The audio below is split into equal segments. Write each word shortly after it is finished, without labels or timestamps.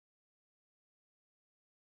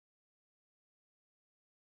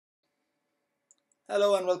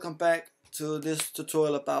Hello and welcome back to this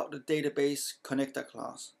tutorial about the database connector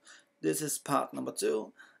class. This is part number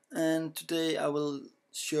 2, and today I will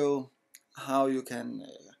show how you can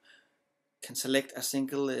select a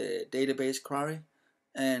single database query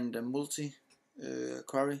and a multi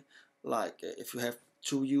query. Like if you have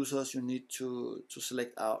two users, you need to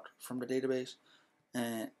select out from the database,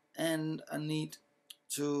 and I need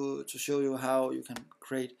to show you how you can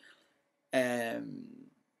create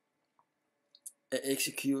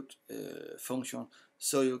execute function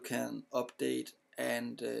so you can update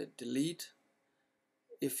and delete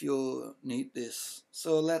if you need this.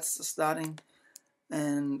 So let's starting,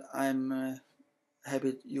 and I'm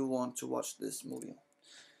happy you want to watch this movie.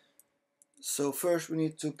 So first we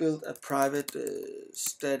need to build a private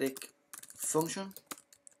static function.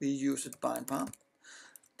 We use it by PAM.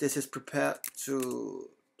 This is prepared to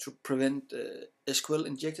prevent SQL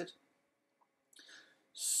injected.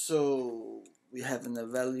 So we have a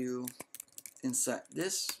value inside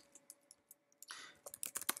this.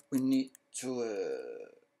 We need to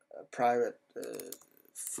a private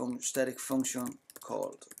static function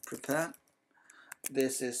called prepare.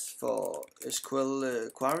 This is for SQL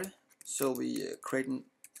query. So we create an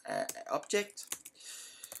object,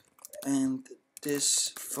 and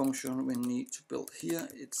this function we need to build here.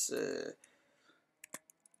 It's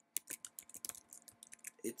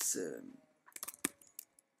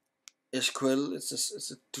SQL.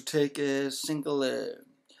 It's to take a single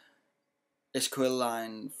SQL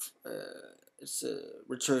line. It's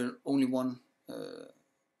return only one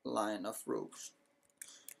line of rows.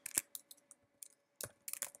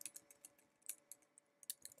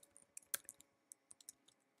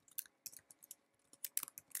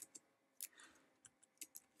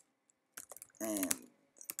 And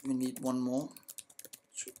we need one more.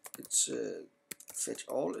 It's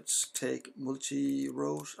fetchAll. It's take multi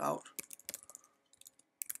rows out.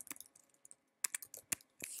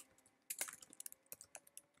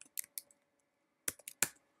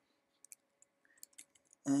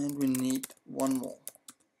 And we need one more.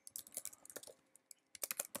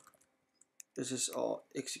 This is our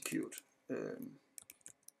execute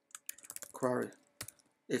query.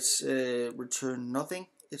 It's return nothing.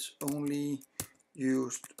 It's only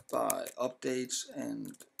used by updates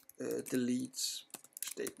and deletes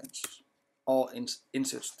statements, or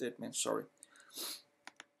insert statements, sorry.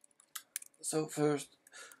 So first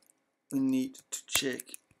we need to check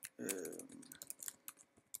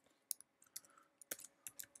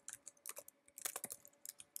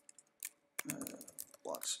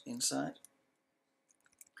what's inside.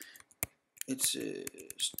 It's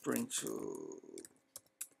string to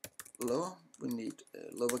lower. We need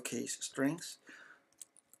lowercase strings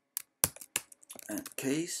and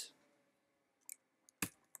case.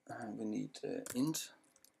 We need int,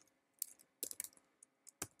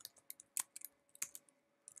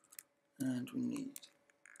 and we need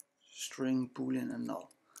string, boolean, and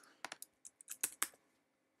null.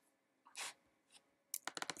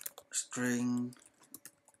 String,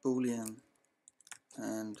 boolean,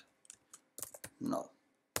 and null.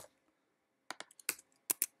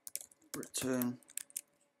 Return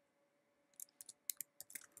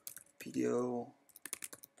PDO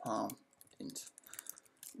palm int.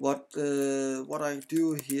 What I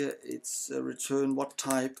do here, it's return what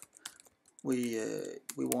type we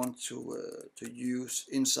want to use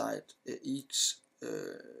inside each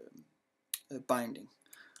binding.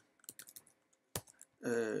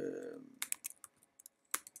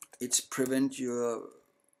 It's prevent you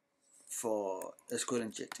for SQL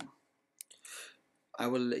injecting. I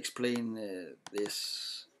will explain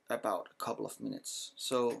this about a couple of minutes.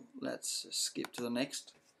 So let's skip to the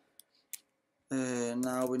next.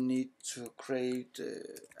 Now we need to create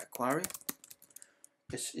a query.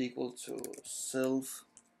 It's equal to self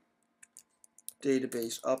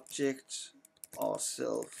database object or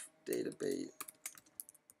self database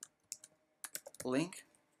link,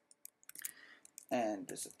 and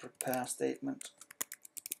there's a prepare statement.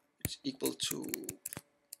 It's equal to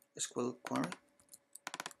SQL query.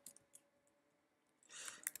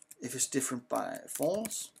 If it's different by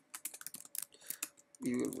false,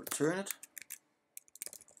 we will return it.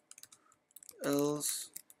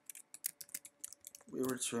 Else we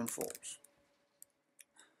return false.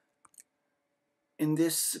 In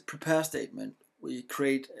this prepare statement, we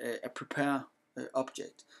create a prepare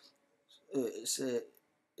object. It's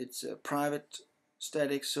a private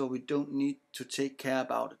static, so we don't need to take care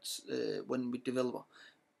about it when we develop.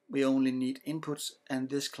 We only need inputs, and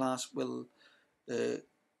this class will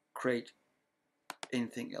create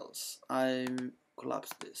anything else. I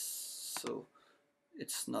collapsed this so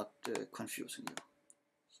it's not confusing you.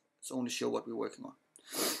 It's only show what we're working on.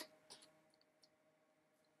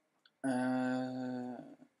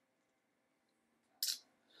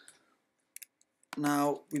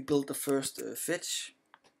 Now we build the first fetch.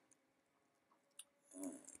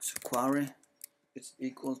 So query, it's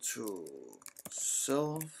equal to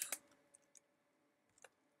self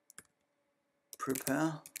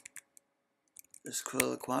prepare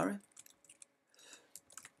SQL query.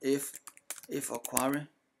 If our query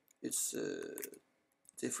is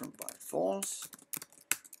different by false,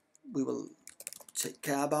 we will take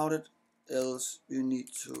care about it, else you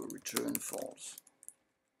need to return false.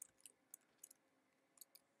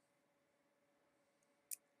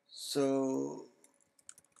 So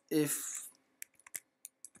if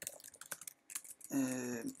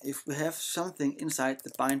we have something inside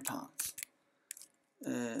the bind path,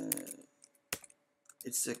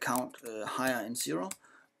 it's a count higher than 0,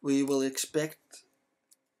 we will expect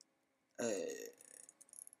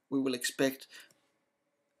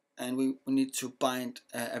and we need to bind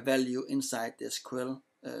a value inside the SQL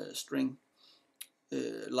string,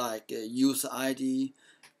 like user ID.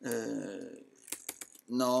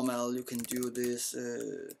 Normal, you can do this,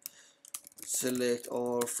 select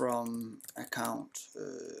all from account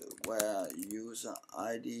where user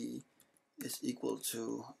ID is equal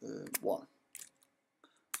to 1,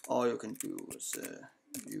 or you can do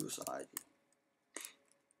user ID.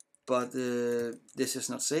 But this is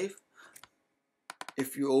not safe.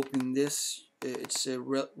 If you open this, it's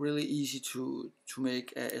really easy to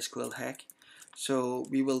make a SQL hack. So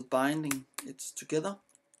we will binding it together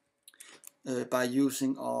by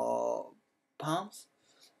using our palms.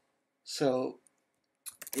 So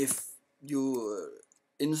if you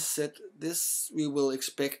insert this, we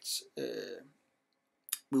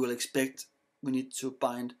need to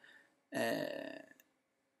bind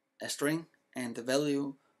a string and the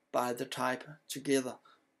value by the type together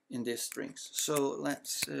in these strings. So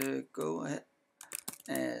let's go ahead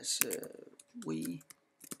as we,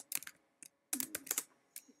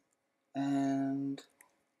 and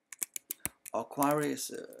our query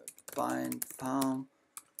is bind palm.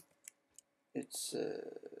 It's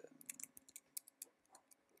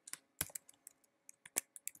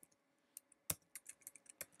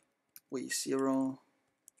v0,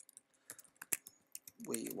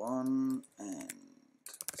 v1, and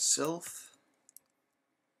self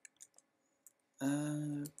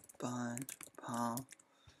bind palm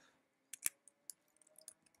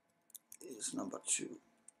is number 2.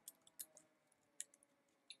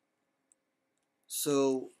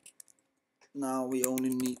 So now we only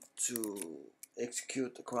need to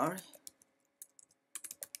execute the query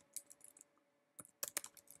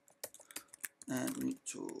and need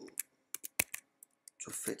to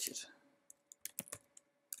fetch it.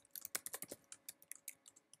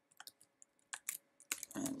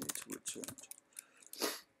 And it's returned.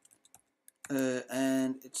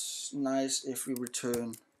 And it's nice if we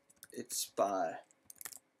return it's by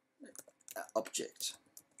object,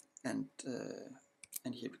 and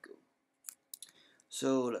here we go.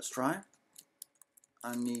 So let's try.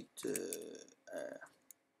 I need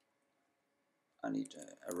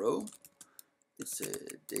a row. It's a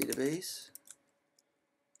database.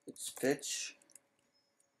 It's fetch.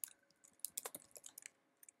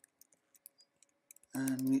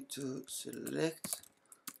 And need to select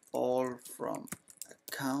all from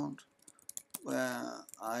account where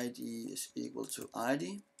ID is equal to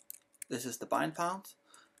ID. This is the bind path.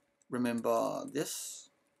 Remember this.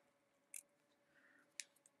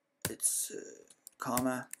 It's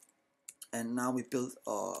comma, and now we build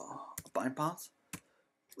our bind path.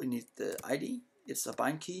 We need the ID. It's a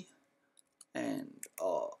bind key, and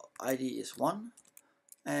our ID is 1,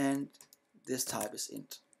 and this type is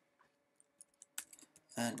int.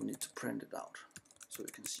 And we need to print it out so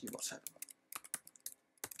we can see what's happening.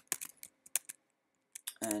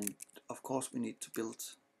 And of course we need to build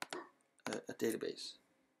a database.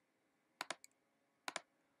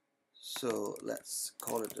 So let's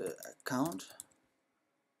call it account,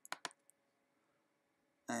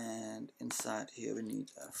 and inside here we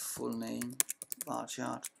need a full name, bar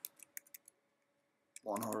chart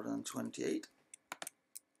 128,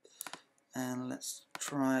 and let's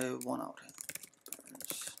try one out here.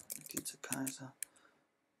 Kaiser,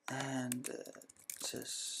 and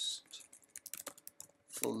test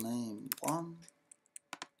full name 1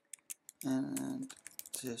 and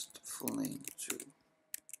test full name 2.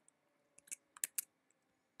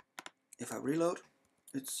 If I reload,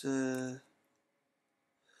 it's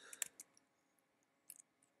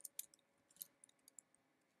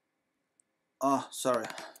sorry,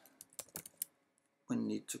 we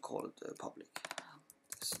need to call it public.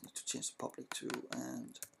 Just need to change the public to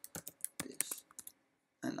and this.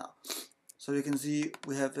 And now, so you can see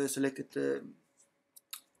we have selected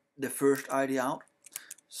the first ID out.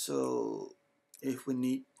 So if we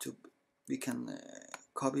need to, we can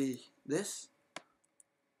copy this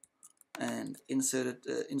and insert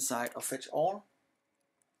it inside of fetchAll.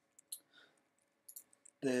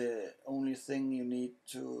 The only thing you need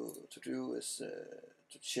to do is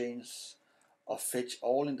to change of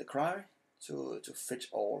fetchAll in the query to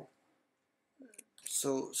fetchAll.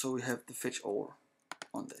 So we have the fetchAll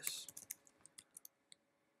on this.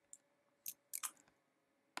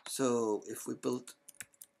 So if we build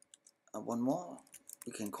one more,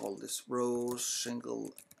 we can call this row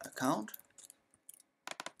single account,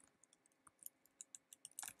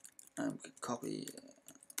 and we can copy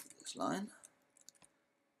this line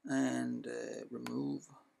and remove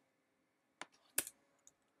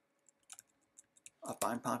a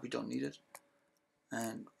bind part, we don't need it,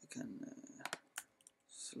 and we can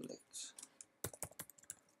select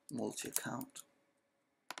multi-account.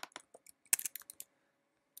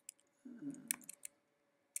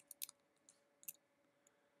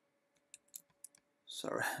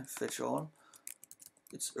 Sorry, fetchAll.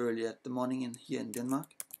 It's early at the morning here in Denmark,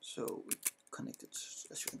 so we connected,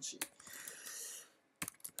 as you can see.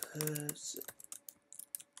 So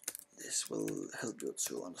this will help you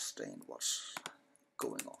to understand what's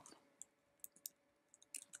going on.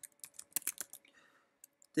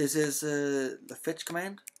 This is the fetch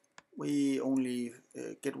command. We only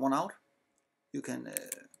get one out. You can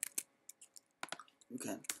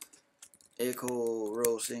echo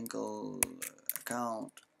row single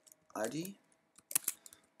account ID,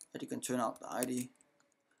 and you can turn out the ID.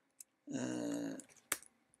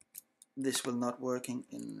 This will not working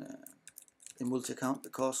in multi-account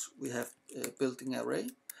because we have built-in array.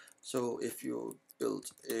 So if you build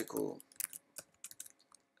echo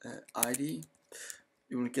ID,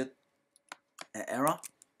 you will get an error.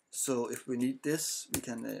 So if we need this, we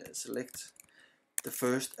can select the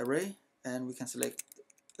first array, and we can select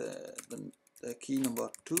the key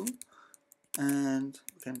number 2, and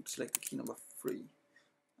we can select the key number 3.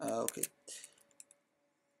 Okay,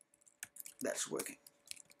 that's working.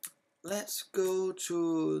 Let's go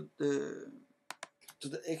to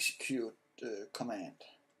the execute command.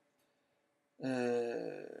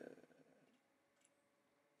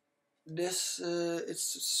 This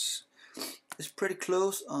it's pretty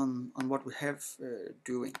close on what we have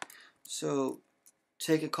doing. So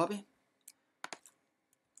take a copy.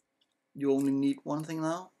 You only need one thing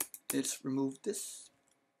now. Let's remove this,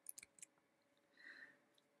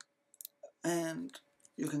 and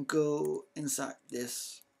you can go inside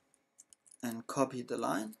this and copy the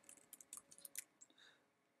line,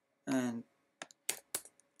 and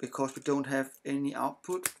because we don't have any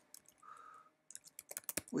output,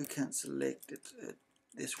 we can select it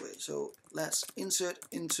this way. So let's insert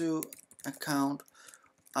into account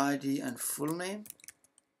ID and full name,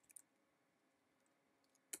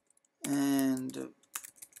 and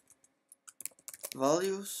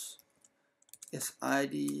values is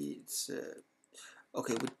ID. It's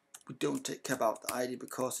okay. We don't care about the ID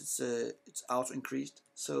because it's auto increased.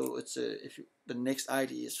 So it's if the next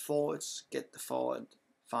ID is 4, it's get the 4 and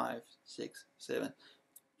 5, 6, 7.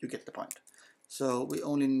 You get the point. So we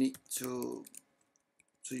only need to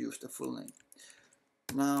use the full name.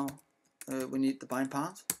 Now we need the bind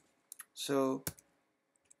path. So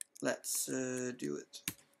let's do it.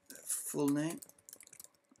 Full name,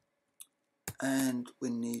 and we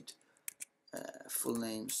need full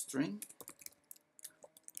name string,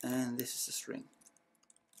 and this is a string.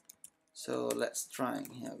 So let's try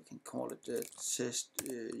here. We can call it the test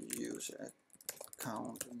user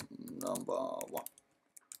account number 1,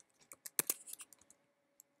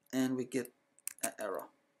 and we get an error.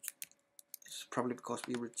 It's probably because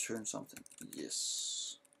we return something.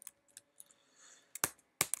 Yes,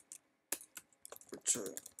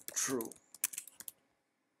 return true.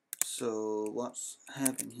 So what's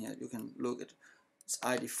happening here? You can look at it's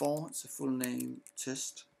ID 4. It's a full name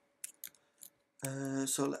test.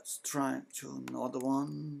 So let's try to another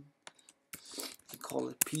one. We call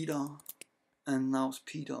it PDO, and now it's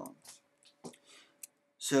PDO.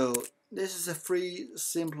 So this is a free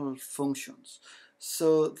simple functions.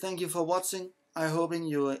 So thank you for watching. I hoping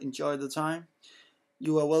you enjoy the time.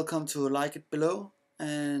 You are welcome to like it below,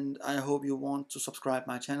 and I hope you want to subscribe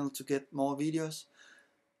my channel to get more videos.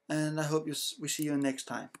 And I hope we see you next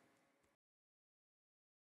time.